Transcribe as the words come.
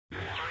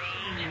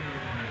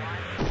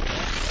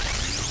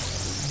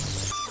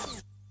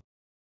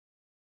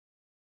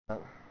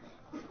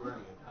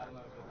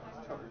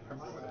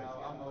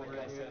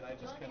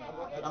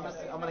I'm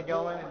gonna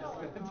go in and just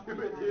gonna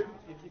do it, dude.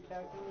 If you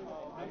calculate.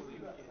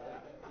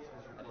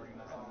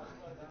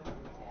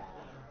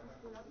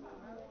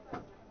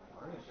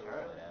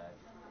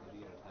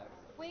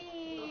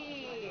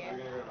 Wee! I'm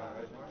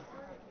sorry.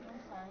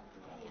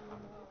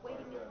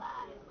 Waiting in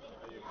line.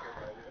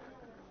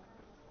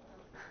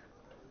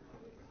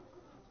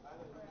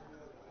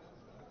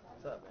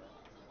 What's up?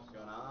 What's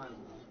going on?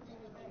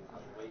 I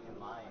was waiting in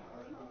line.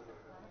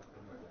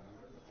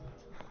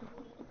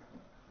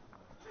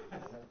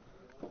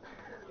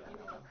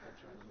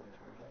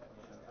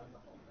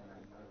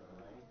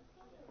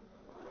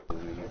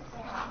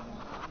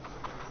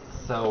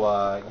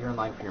 So, you're in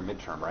line for your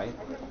midterm, right?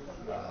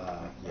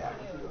 Yeah.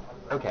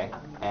 Okay.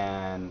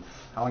 And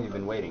how long have you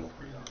been waiting?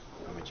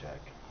 Let me check.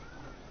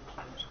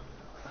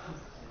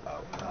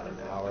 Oh, about an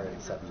hour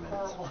and 7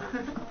 minutes.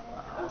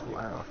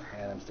 Wow.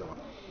 And I'm still on.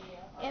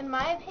 In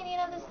my opinion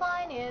of this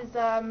line is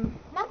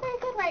not very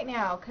good right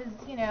now because,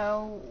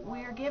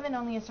 we're given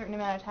only a certain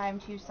amount of time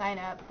to sign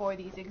up for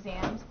these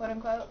exams, quote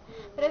unquote.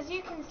 But as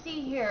you can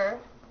see here,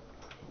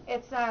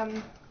 it's,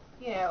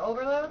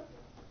 overload.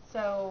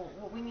 So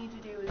what we need to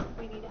do is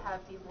we need to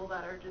have people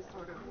that are just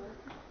sort of,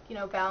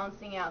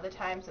 balancing out the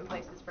times and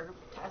places for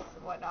tests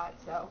and whatnot.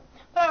 So,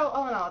 but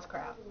all in all, it's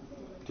crap.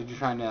 Did you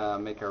try to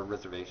make a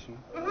reservation?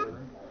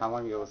 Mhm. How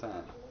long ago was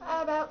that?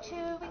 About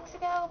 2 weeks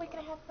ago, a week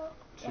and a half ago.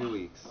 2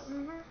 weeks.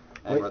 Mhm.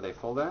 And were they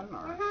full then,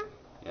 or? Mhm.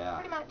 Yeah.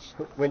 Pretty much.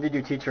 When did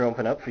your teacher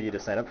open up for you to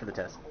sign up for the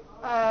test?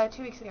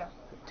 2 weeks ago.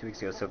 2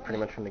 weeks ago, so pretty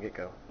much from the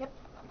get-go. Yep.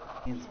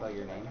 Can you spell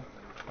your name?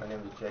 My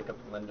name is Jacob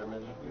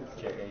Linderman,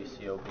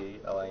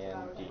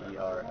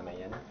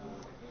 JacobLinderman,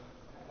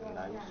 and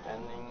I'm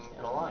standing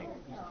in a line,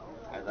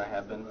 as I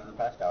have been for the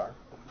past hour,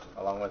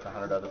 along with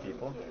 100 other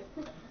people,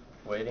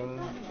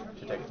 waiting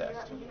to take a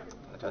test,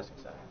 a testing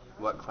center.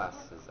 What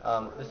class is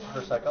that? This is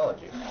for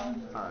psychology.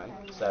 All right.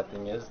 Sad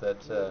thing is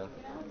that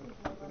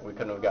we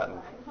couldn't have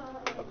gotten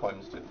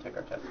appointments to take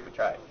our tests if we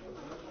tried.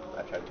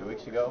 I tried 2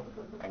 weeks ago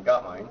and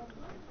got mine,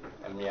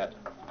 and yet,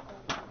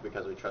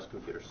 because we trust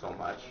computers so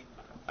much,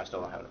 I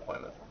still don't have an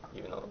appointment,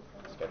 even though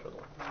it's scheduled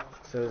one.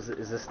 So is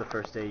this the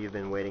first day you've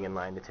been waiting in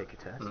line to take your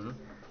test? Mm-hmm.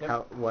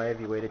 Yep. Why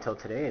have you waited till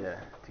today to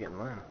get in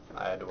line?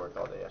 I had to work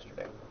all day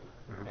yesterday,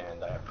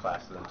 and I have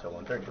classes until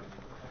 1:30,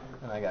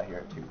 and I got here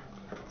at 2.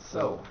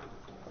 So,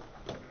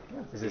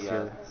 Is this the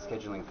your...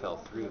 scheduling fell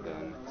through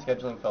then?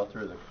 Scheduling fell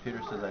through. The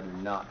computer says I do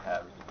not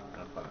have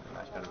an appointment, and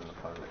I scheduled an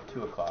appointment at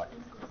 2 o'clock.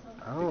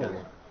 Oh. Because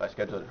if I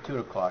schedule it at 2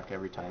 o'clock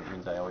every time, it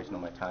means I always know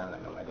my time and I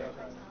know my day.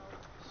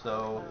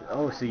 So...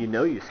 Oh, so you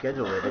know you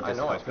scheduled it. I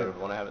know I scheduled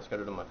it when I have it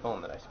scheduled on my phone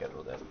that I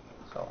scheduled it.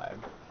 So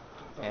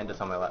and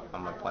it's on my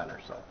on my planner,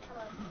 so...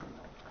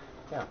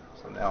 Yeah,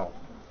 so now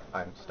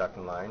I'm stuck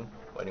in line,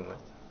 waiting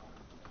with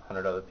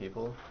 100 other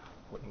people,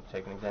 waiting to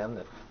take an exam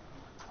that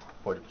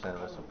 40%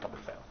 of us will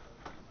probably fail.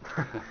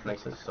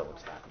 Makes us so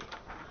happy.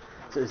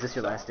 So is this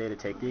your last day to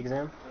take the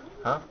exam?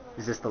 Huh?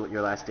 Is this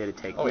your last day to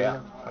take the Oh yeah,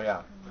 exam? oh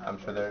yeah. I'm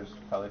sure there's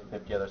probably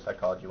 50 other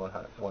Psychology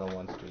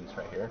 101 students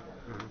right here.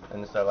 Mm-hmm.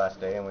 And this is our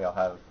last day, and we all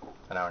have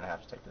an hour and a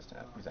half to take this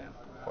exam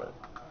before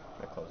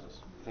it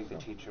closes. Think the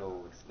teacher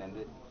will extend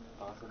it,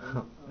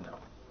 possibly? No.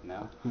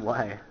 No?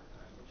 Why?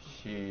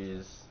 If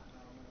you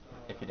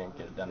didn't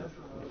get it done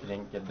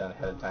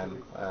ahead of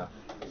time,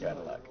 you're out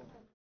of luck.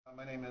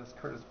 My name is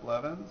Curtis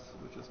Blevins,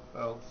 which is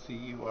spelled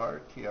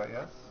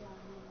C-U-R-T-I-S.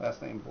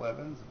 Last name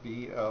Blevins,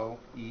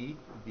 B-L-E-V-I-N-S.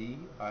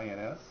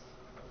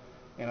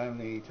 And I'm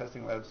the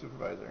testing lab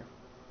supervisor.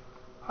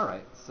 All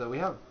right, so we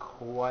have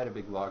quite a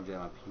big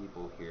logjam of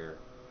people here.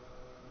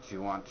 Do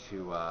you want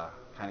to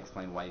kind of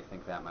explain why you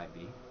think that might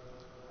be?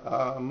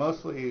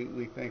 Mostly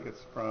we think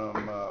it's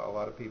from a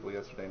lot of people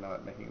yesterday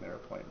not making their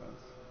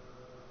appointments,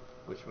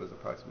 which was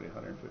approximately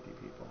 150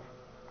 people.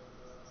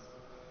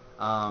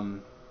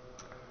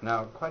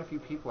 Now, quite a few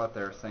people out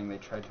there are saying they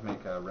tried to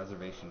make a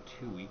reservation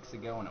 2 weeks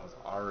ago and it was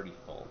already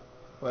full.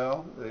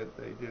 Well,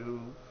 they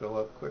do fill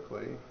up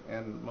quickly,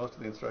 and most of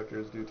the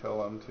instructors do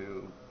tell them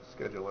to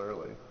schedule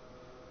early.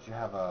 Do you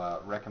have a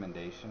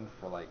recommendation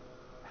for like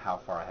how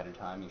far ahead of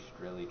time you should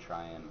really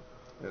try and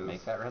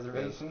make that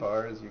reservation? As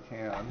far as you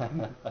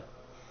can.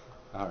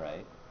 All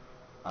right.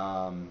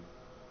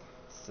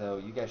 So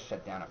you guys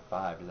shut down at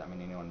 5. Does that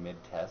mean anyone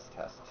mid-test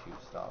has to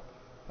stop?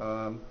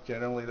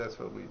 Generally, that's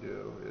what we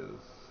do, is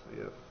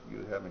if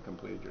you haven't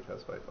completed your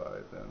test by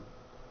 5, then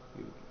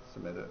you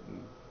submit it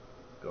and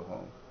go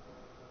home.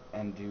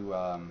 And do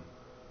a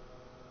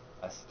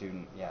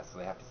student, so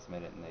they have to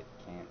submit it and they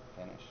can't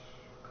finish?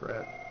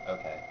 Correct.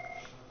 Okay.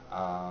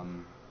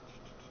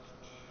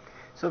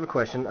 So I have a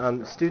question.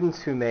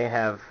 Students who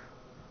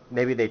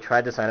maybe they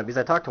tried to sign up, because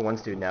I talked to one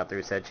student out there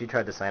who said she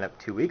tried to sign up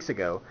 2 weeks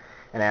ago,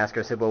 and I asked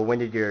her, I said, well, when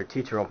did your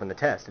teacher open the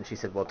test? And she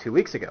said, well, 2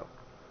 weeks ago.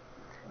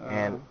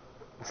 And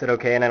I said,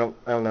 okay, and I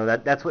don't know,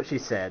 that's what she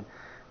said.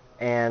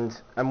 And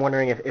I'm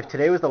wondering if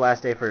today was the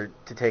last day to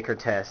take her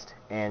test,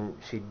 and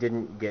she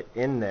didn't get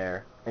in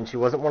there, and she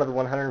wasn't one of the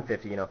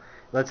 150,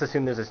 let's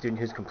assume there's a student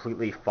who's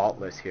completely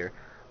faultless here.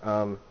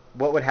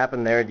 What would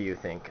happen there, do you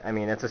think? I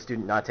mean, that's a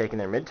student not taking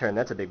their midterm.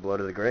 That's a big blow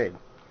to the grade.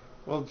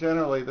 Well,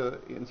 generally the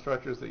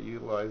instructors that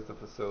utilize the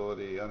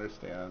facility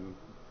understand,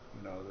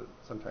 that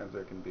sometimes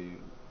there can be,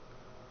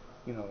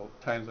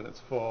 times when it's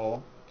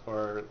full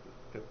or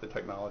if the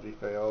technology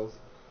fails,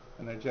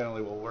 and they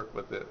generally will work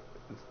with the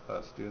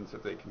students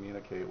if they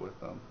communicate with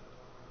them.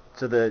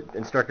 So the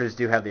instructors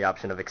do have the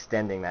option of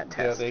extending that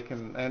Yeah, test. they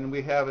can, and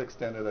we have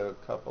extended a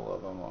couple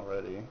of them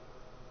already.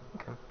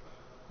 Okay.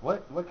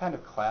 What kind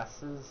of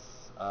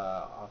classes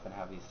often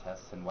have these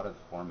tests, and what are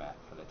the format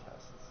for the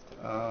tests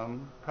typically?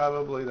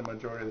 Probably the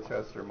majority of the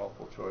tests are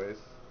multiple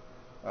choice.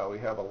 We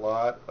have a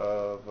lot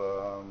of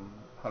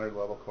 100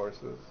 level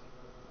courses.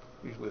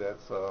 Usually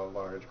that's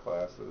large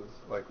classes.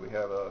 Like we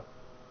have a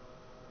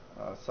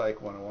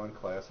Psych 101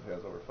 class that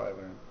has over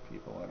 500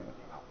 people in it.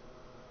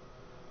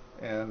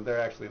 And they're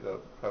actually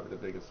probably the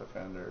biggest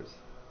offenders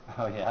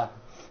Oh yeah.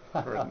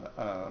 for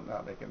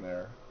not making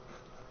their,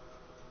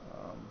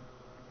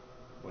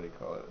 what do you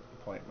call it,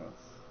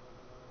 appointments.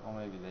 Well,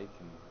 maybe they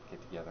can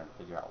get together and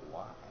figure out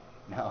why.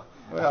 No.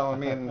 Well, I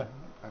mean,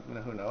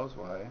 who knows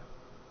why?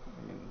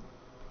 I mean,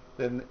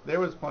 then there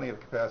was plenty of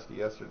capacity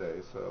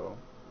yesterday, so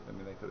I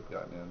mean they could have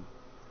gotten in.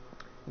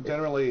 And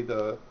generally,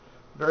 the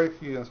very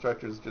few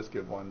instructors just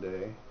give 1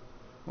 day.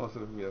 Most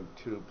of them give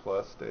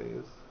 2+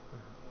 days.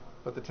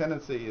 But the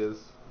tendency is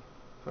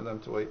for them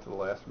to wait till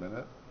the last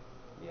minute.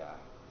 Yeah.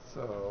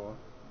 So.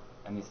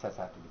 And these tests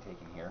have to be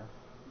taken here?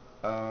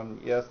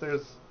 Yes,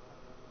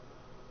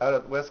 out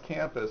at West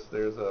Campus,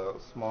 there's a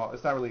small,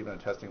 it's not really even a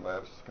testing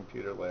lab, it's just a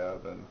computer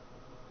lab,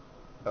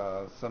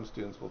 and some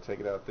students will take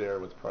it out there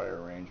with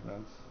prior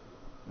arrangements.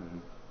 Mm-hmm.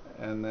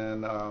 And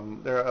then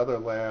there are other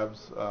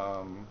labs,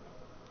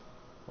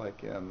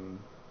 like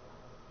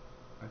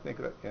I think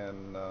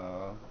in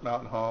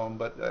Mountain Home,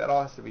 but it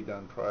all has to be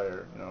done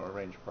prior,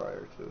 arranged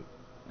prior to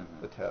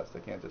Mm-hmm. the test. They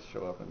can't just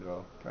show up and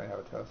go, can I have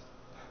a test?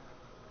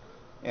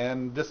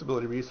 And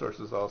Disability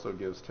Resources also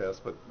gives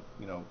tests, but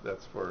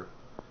that's for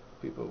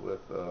people with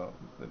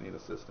that need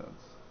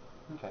assistance.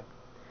 Okay.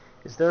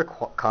 Is there a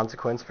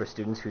consequence for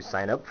students who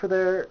sign up for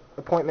their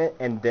appointment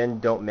and then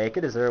don't make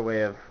it? Is there a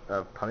way of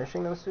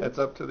punishing those students? It's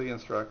up to the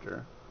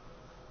instructor.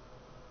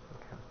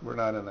 Okay. We're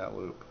not in that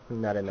loop.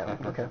 Not in that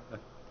one. Okay.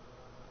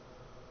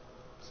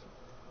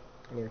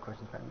 Any other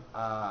questions, Pat?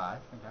 I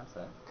think that's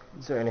it.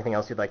 Is there anything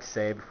else you'd like to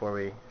say before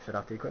we shut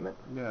off the equipment?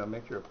 Yeah,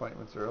 make your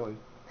appointments early.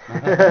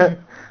 Okay.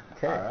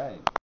 All right.